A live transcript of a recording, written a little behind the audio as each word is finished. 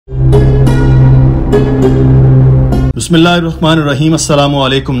बिस्मिल्लाहिर्रहमानिर्रहीम। अस्सलामु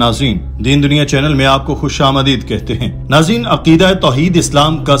अलैकुम नाज़रीन, दीन दुनिया चैनल में आपको खुश आमदीद कहते हैं। नाज़रीन, अकीदा तौहीद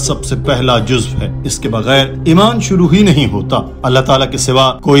इस्लाम का सबसे पहला जुज़्व है। इसके बगैर ईमान शुरू ही नहीं होता। अल्लाह ताला के सिवा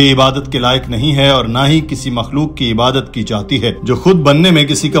कोई इबादत के लायक नहीं है और ना ही किसी मखलूक की इबादत की जाती है। जो खुद बनने में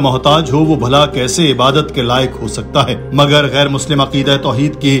किसी का मोहताज हो वो भला कैसे इबादत के लायक हो सकता है। मगर गैर मुस्लिम अकीदा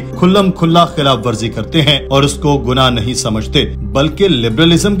तौहीद की खुल्लम खुल्ला खिलाफ वर्जी करते हैं और उसको गुनाह नहीं समझते बल्कि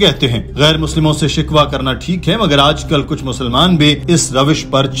लिबरलिज्म कहते हैं। गैर मुस्लिमों से शिकवा करना ठीक है, मगर आजकल कुछ मुसलमान भी इस रविश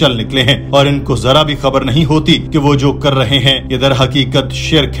पर चल निकले हैं और इनको जरा भी खबर नहीं होती कि वो जो कर रहे हैं ये दर हकीकत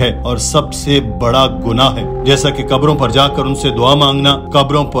शिर्क है और सबसे बड़ा गुनाह है। जैसा कि कब्रों पर जाकर उनसे दुआ मांगना,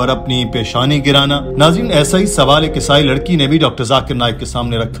 कब्रों पर अपनी पेशानी गिराना। नाज़रीन, ऐसा ही सवाल एक ईसाई लड़की ने भी डॉक्टर जाकिर नाइक के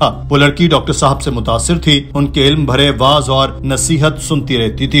सामने रखा। वो लड़की डॉक्टर साहब से मुतासिर थी, उनके इल्म भरे वाज और नसीहत सुनती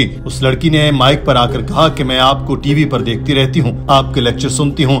रहती थी। उस लड़की ने माइक पर आकर कहा कि मैं आपको टीवी पर देखती रहती हूँ, आपके लेक्चर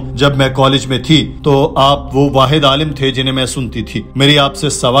सुनती हूँ। जब मैं कॉलेज में थी तो आप वो वाहिद आलिम थे जिन्हें मैं सुनती थी। मेरी आपसे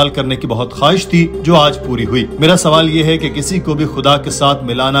सवाल करने की बहुत ख्वाहिश थी जो आज पूरी हुई। मेरा सवाल ये है कि किसी को भी खुदा के साथ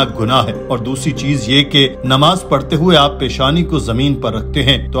मिलाना गुनाह है, और दूसरी चीज ये कि नमाज पढ़ते हुए आप पेशानी को जमीन पर रखते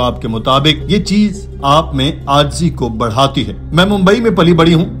हैं, तो आपके मुताबिक ये चीज आप में आजिज़ी को बढ़ाती है। मैं मुंबई में पली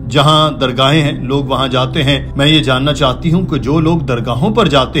बड़ी हूँ जहाँ दरगाहें हैं, लोग वहाँ जाते हैं। मैं ये जानना चाहती हूँ कि जो लोग दरगाहों पर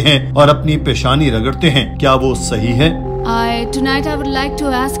जाते हैं और अपनी पेशानी रगड़ते हैं, क्या वो सही है? Tonight I would like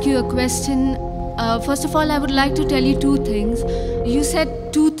to ask you a question. First of all, I would like to tell you two things. You said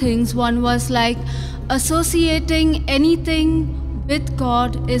two things. One was like associating anything with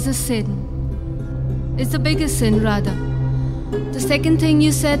God is a sin. It's the biggest sin rather. The second thing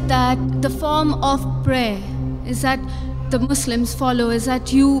you said that the form of prayer is that the Muslims follow is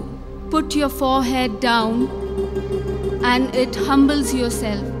that you put your forehead down and it humbles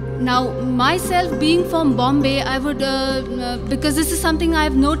yourself. Now, myself being from Bombay, I would, because this is something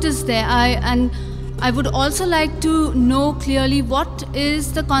I've noticed there, I would also like to know clearly what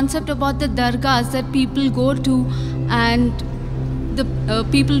is the concept about the dargahs that people go to and the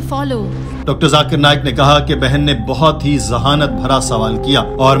people follow. Doctor Zakir Naik ने कहा कि बहन ने बहुत ही जहानत भरा सवाल किया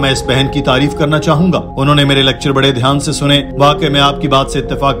और मैं इस बहन की तारीफ करना चाहूंगा। उन्होंने मेरे लेक्चर बड़े ध्यान से सुने। वाकई मैं आपकी बात से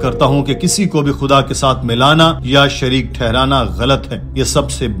इत्तेफाक करता हूं कि किसी को भी खुदा के साथ मिलाना या शरीक ठहराना गलत है। ये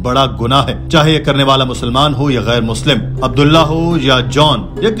सबसे बड़ा गुनाह है, चाहे ये करने वाला मुसलमान हो या गैर मुस्लिम, अब्दुल्ला हो या जॉन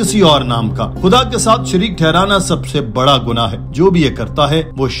या किसी और नाम का। खुदा के साथ शरीक ठहराना सबसे बड़ा गुनाह है। जो भी ये करता है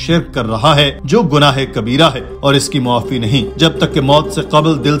वो शिर्क कर रहा है, जो गुनाह कबीरा है और इसकी मुआफी नहीं। जब तक कि मौत से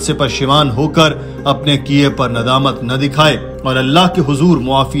कबल दिल से परेशान होकर अपने किए पर नदामत न दिखाए और अल्लाह के हुजूर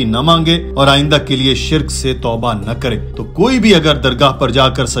मुआफी न मांगे और आइंदा के लिए शिर्क से तौबा न करे, तो कोई भी अगर दरगाह पर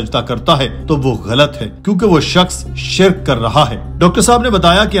जाकर सजदा करता है तो वो गलत है, क्योंकि वो शख्स शिर्क कर रहा है। डॉक्टर साहब ने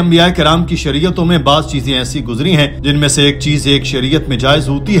बताया कि अंबिया किराम की शरीयतों में बाज चीजें ऐसी गुजरी हैं जिनमें से एक चीज एक शरीयत में जायज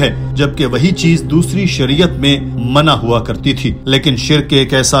होती है, जबकि वही चीज दूसरी शरीयत में मना हुआ करती थी। लेकिन शिर्क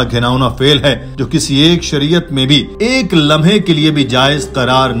एक ऐसा घिनौना फेल है जो किसी एक शरीयत में भी एक लम्हे के लिए भी जायज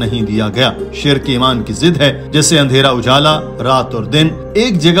करार नहीं दिया गया। शिर्क ईमान की जिद है, जैसे अंधेरा उजाला, रात और दिन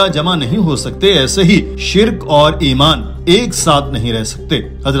एक जगह जमा नहीं हो सकते, ऐसे ही शिर्क और ईमान एक साथ नहीं रह सकते।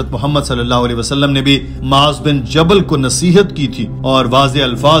 हजरत मोहम्मद सल्लल्लाहु अलैहि वसल्लम ने भी माज बिन जबल को नसीहत की थी और वाज़े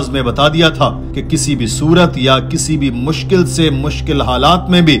अल्फाज में बता दिया था कि किसी भी सूरत या किसी भी मुश्किल से मुश्किल हालात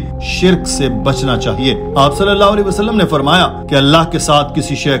में भी शिर्क से बचना चाहिए। आप सल्लल्लाहु अलैहि वसल्लम ने फरमाया कि अल्लाह के साथ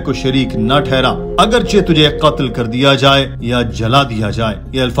किसी शय को शरीक न ठहरा, अगरचे तुझे कत्ल कर दिया जाए या जला दिया जाए।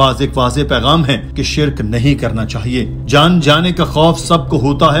 ये अल्फाज एक वाज़े पैगाम है कि शिर्क नहीं करना चाहिए। जान जाने का खौफ सबको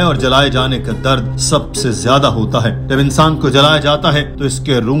होता है और जलाए जाने का दर्द सबसे ज्यादा होता है। जब इंसान को जलाया जाता है तो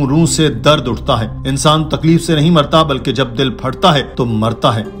इसके रूं रूं से दर्द उठता है। इंसान तकलीफ से नहीं मरता, बल्कि जब दिल फटता है तो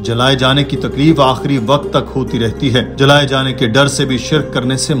मरता है। जलाए जाने की तकलीफ आखिरी वक्त तक होती रहती है। जलाए जाने के डर से भी शिर्क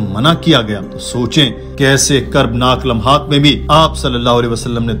करने से मना किया गया। तो सोचें कि ऐसे कर्बनाक लम्हात में भी आप सल्लल्लाहु अलैहि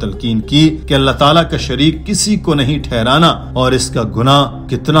वसल्लम ने तलकीन की कि अल्लाह ताला का शरीक किसी को नहीं ठहराना और इसका गुनाह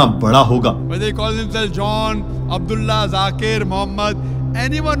कितना बड़ा होगा। John, Abdullah, Zakir, Muhammad,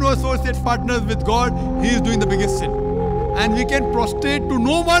 anyone who associates partners with God, he is doing the biggest sin. And we can prostrate to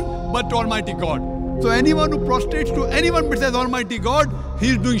no one but to Almighty God. So anyone who prostrates to anyone besides Almighty God, he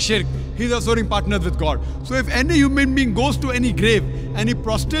is doing shirk. He is associating partners with God. So if any human being goes to any grave and he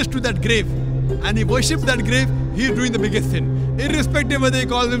prostrates to that grave and he worships that grave, he is doing the biggest sin, irrespective whether he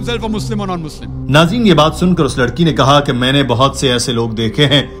calls himself a Muslim or non-Muslim. नाज़रीन, ये बात सुनकर उस लड़की ने कहा कि मैंने बहुत से ऐसे लोग देखे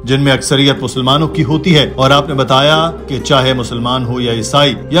हैं जिनमें अक्सरियत मुसलमानों की होती है, और आपने बताया कि चाहे मुसलमान हो या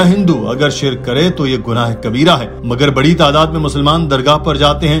ईसाई या हिंदू, अगर शिर्क करे तो ये गुनाह कबीरा है। मगर बड़ी तादाद में मुसलमान दरगाह पर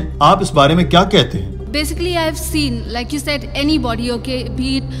जाते हैं, आप इस बारे में क्या कहते हैं? Basically, I've seen, like you said, anybody, okay,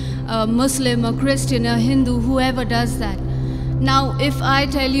 be it a Muslim, a Christian, a Hindu, whoever does that. Now, if I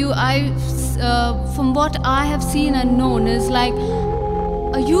tell you, I've from what I have seen and known, is like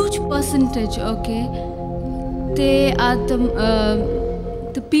a huge percentage, okay, they are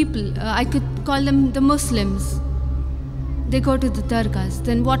the people, I could call them the Muslims. They go to the dargahs.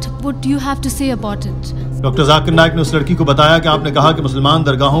 Then what would you have to say about it? Doctor Zakir Naik ने उस लड़की को बताया कि आपने कहा कि मुसलमान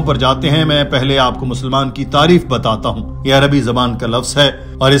दरगाहों पर जाते हैं। मैं पहले आपको मुसलमान की तारीफ बताता हूँ। यह अरबी जबान का लफ्ज है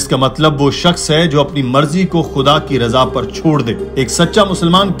और इसका मतलब वो शख्स है जो अपनी मर्जी को खुदा की रजा पर छोड़ दे। एक सच्चा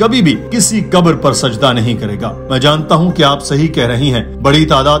मुसलमान कभी भी किसी कब्र पर सजदा नहीं करेगा। मैं जानता हूँ कि आप सही कह रही हैं। बड़ी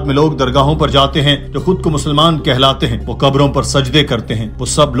तादाद में लोग दरगाहों पर जाते हैं जो खुद को मुसलमान कहलाते हैं। वो कब्रों पर सजदे करते हैं। वो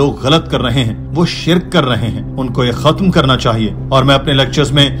सब लोग गलत कर रहे हैं। वो शिर्क कर रहे हैं। उनको ये खत्म करना चाहिए। और मैं अपने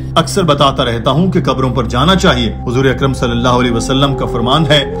लेक्चर्स में अक्सर बताता रहता हूँ कि कब्रों पर जाना चाहिए। हुजूर अकरम सल्लल्लाहु अलैहि वसल्लम का फरमान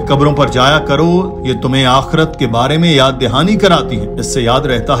है कि कब्रों पर जाया करो, ये तुम्हें आखिरत के बारे में याद दहानी कराती है। इससे याद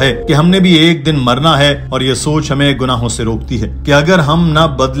रहता है कि हमने भी एक दिन मरना है और ये सोच हमें गुनाहों से रोकती है कि अगर हम न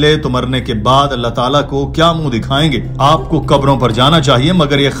बदले तो मरने के बाद अल्लाह ताला को क्या मुंह दिखाएंगे। आपको कब्रों पर जाना चाहिए,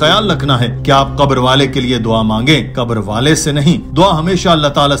 मगर ये ख्याल रखना है कि आप कब्र वाले के लिए दुआ मांगे, कब्र वाले से नहीं। दुआ हमेशा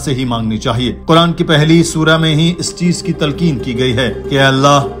अल्लाह ताला से ही मांगनी चाहिए। कुरान की पहली सूरा में ही इस चीज की तलकीन की गई है कि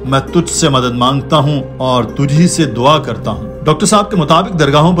अल्लाह, मैं तुझसे मदद मांगता हूँ और तुझी से दुआ करता हूँ। डॉक्टर साहब के मुताबिक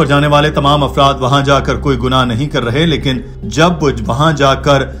दरगाहों पर जाने वाले तमाम अफराद वहाँ जाकर कोई गुनाह नहीं कर रहे, लेकिन जब वो वहाँ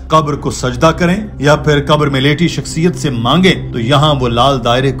जाकर कब्र को सजदा करें या फिर कब्र में लेटी शख्सियत से मांगे तो यहाँ वो लाल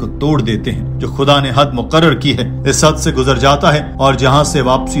दायरे को तोड़ देते हैं जो खुदा ने हद मुकर्रर की है। इस हद से गुजर जाता है और जहाँ से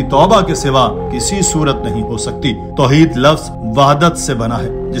वापसी तौबा के सिवा किसी सूरत नहीं हो सकती। तौहीद लफ्ज वहदत से बना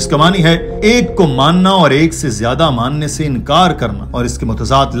है जिसका मानी है एक को मानना और एक से ज्यादा मानने से इनकार करना, और इसके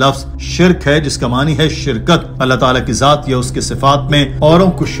मुतजाद लफ्ज शिर्क है जिसका मानी है शिरकत। अल्लाह ताला की जात या उसके सिफात में औरों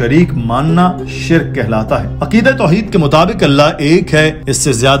को शरीक मानना शिर्क कहलाता है। अकीदा तौहीद के मुताबिक अल्लाह एक है,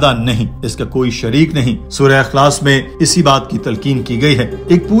 इससे ज्यादा नहीं, इसका कोई शरीक नहीं। सूरह इखलास में इसी बात की तलकीन की गई है।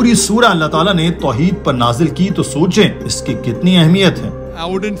 एक पूरी सूरह अल्लाह ताला ने तौहीद पर नाजिल की तो सोचें इसकी कितनी अहमियत है। I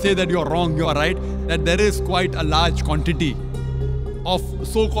wouldn't say that you're wrong, you are right, that there is quite a large quantity of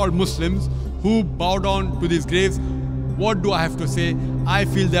so-called Muslims who bow down to these graves. What do I have to say? I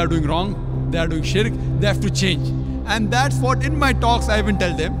feel they are doing wrong, they are doing shirk, they have to change. And that's what in my talks I even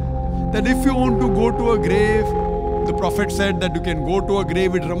tell them, that if you want to go to a grave, the Prophet said that you can go to a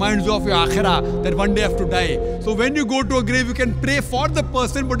grave, it reminds you of your akhirah, that one day you have to die. So when you go to a grave, you can pray for the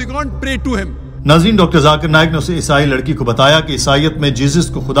person, but you can't pray to him. नाज़रीन, doctor Zakir Naik ने उसे ईसाई लड़की को बताया कि ईसाईयत में Jesus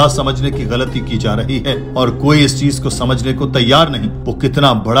को खुदा समझने की गलती की जा रही है और कोई इस चीज को समझने को तैयार नहीं। वो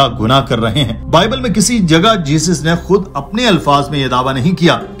कितना बड़ा गुनाह कर रहे हैं। बाइबल में किसी जगह जीसस ने खुद अपने अल्फाज में यह दावा नहीं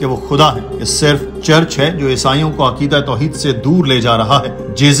किया कि वो खुदा है। ये सिर्फ चर्च है जो ईसाइयों को अकीदा तौहीद से दूर ले जा रहा है।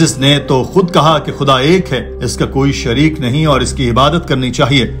 जीसस ने तो खुद कहा कि खुदा एक है, इसका कोई शरीक नहीं और इसकी इबादत करनी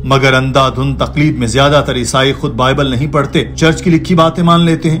चाहिए। मगर अंधाधुंध तकलीद में ज्यादातर ईसाई खुद बाइबल नहीं पढ़ते, चर्च की लिखी बातें मान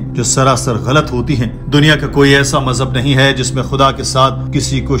लेते हैं जो सरासर गलत होती हैं। दुनिया का कोई ऐसा मजहब नहीं है जिसमें खुदा के साथ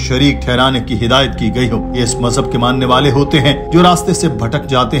किसी को शरीक ठहराने की हिदायत की गई हो। ये इस मजहब के मानने वाले होते हैं जो रास्ते से भटक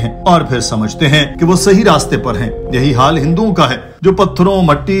जाते हैं और फिर समझते हैं कि वो सही रास्ते पर हैं। यही हाल हिंदुओं का है जो पत्थरों,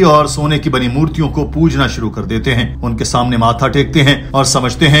 मट्टी और सोने की बनी मूर्तियों को पूजना शुरू कर देते हैं, उनके सामने माथा टेकते हैं और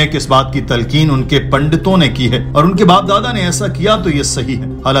समझते हैं कि इस बात की तलकीन उनके पंडितों ने की है और उनके बाप दादा ने ऐसा किया तो ये सही है।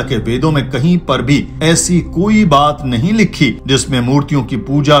 हालांकि वेदों में कहीं पर भी ऐसी कोई बात नहीं लिखी जिसमें मूर्तियों की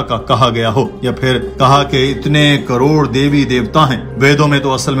पूजा का कहा गया हो या फिर कहा कि इतने करोड़ देवी देवता हैं। वेदों में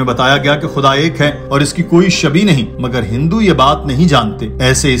तो असल में बताया गया कि खुदा एक है और इसकी कोई शबी नहीं, मगर हिंदू ये बात नहीं जानते।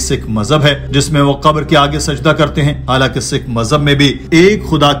 ऐसे ही सिख मजहब है जिसमें वो कब्र के आगे सजदा करते हैं, हालांकि सिख मजहब में भी एक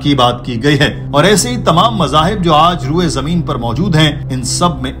खुदा की बात की गई है। और ऐसे ही तमाम मजाहिब जो आज रुए जमीन पर मौजूद हैं, इन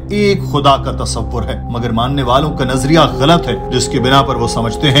सब में एक खुदा का तसव्वुर है, मगर मानने वालों का नजरिया गलत है, जिसके बिना पर वो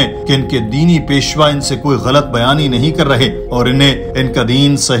समझते हैं कि इनके दीनी पेशवा इनसे कोई गलत बयानी नहीं कर रहे और इन्हें इनका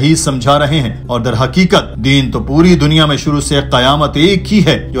दीन सही समझा रहे हैं। और दर हकीकत दीन तो पूरी दुनिया में शुरू से क़यामत एक ही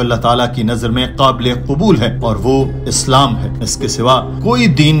है जो अल्लाह ताला की नजर में काबिल कबूल है और वो इस्लाम है। इसके सिवा कोई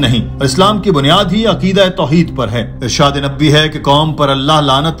दीन नहीं। और इस्लाम की बुनियाद ही अकीदा तौहीद पर है। इरशाद नबी है कि कौम पर अल्लाह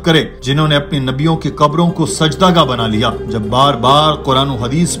लानत करे जिन्होंने अपनी नबियों की कब्रों को सजदागाह बना लिया। जब बार बार कुरान और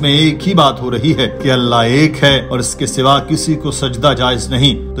हदीस में एक ही बात हो रही है कि अल्लाह एक है और इसके सिवा किसी को सजदा जायज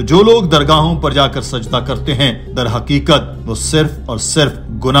नहीं, तो जो लोग दरगाहों पर जाकर सजदा करते हैं दर हकीकत वो सिर्फ और सिर्फ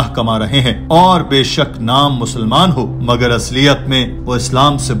गुनाह कमा रहे हैं और बेशक नाम मुसलमान हो मगर असलियत में वो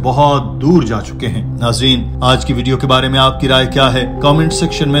इस्लाम से बहुत दूर जा चुके हैं। नाज़रीन, आज की वीडियो के बारे में आपकी राय क्या है? कमेंट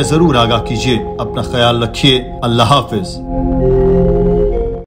सेक्शन में जरूर आगाह कीजिए। अपना ख्याल रखिए। अल्लाह हाफिज।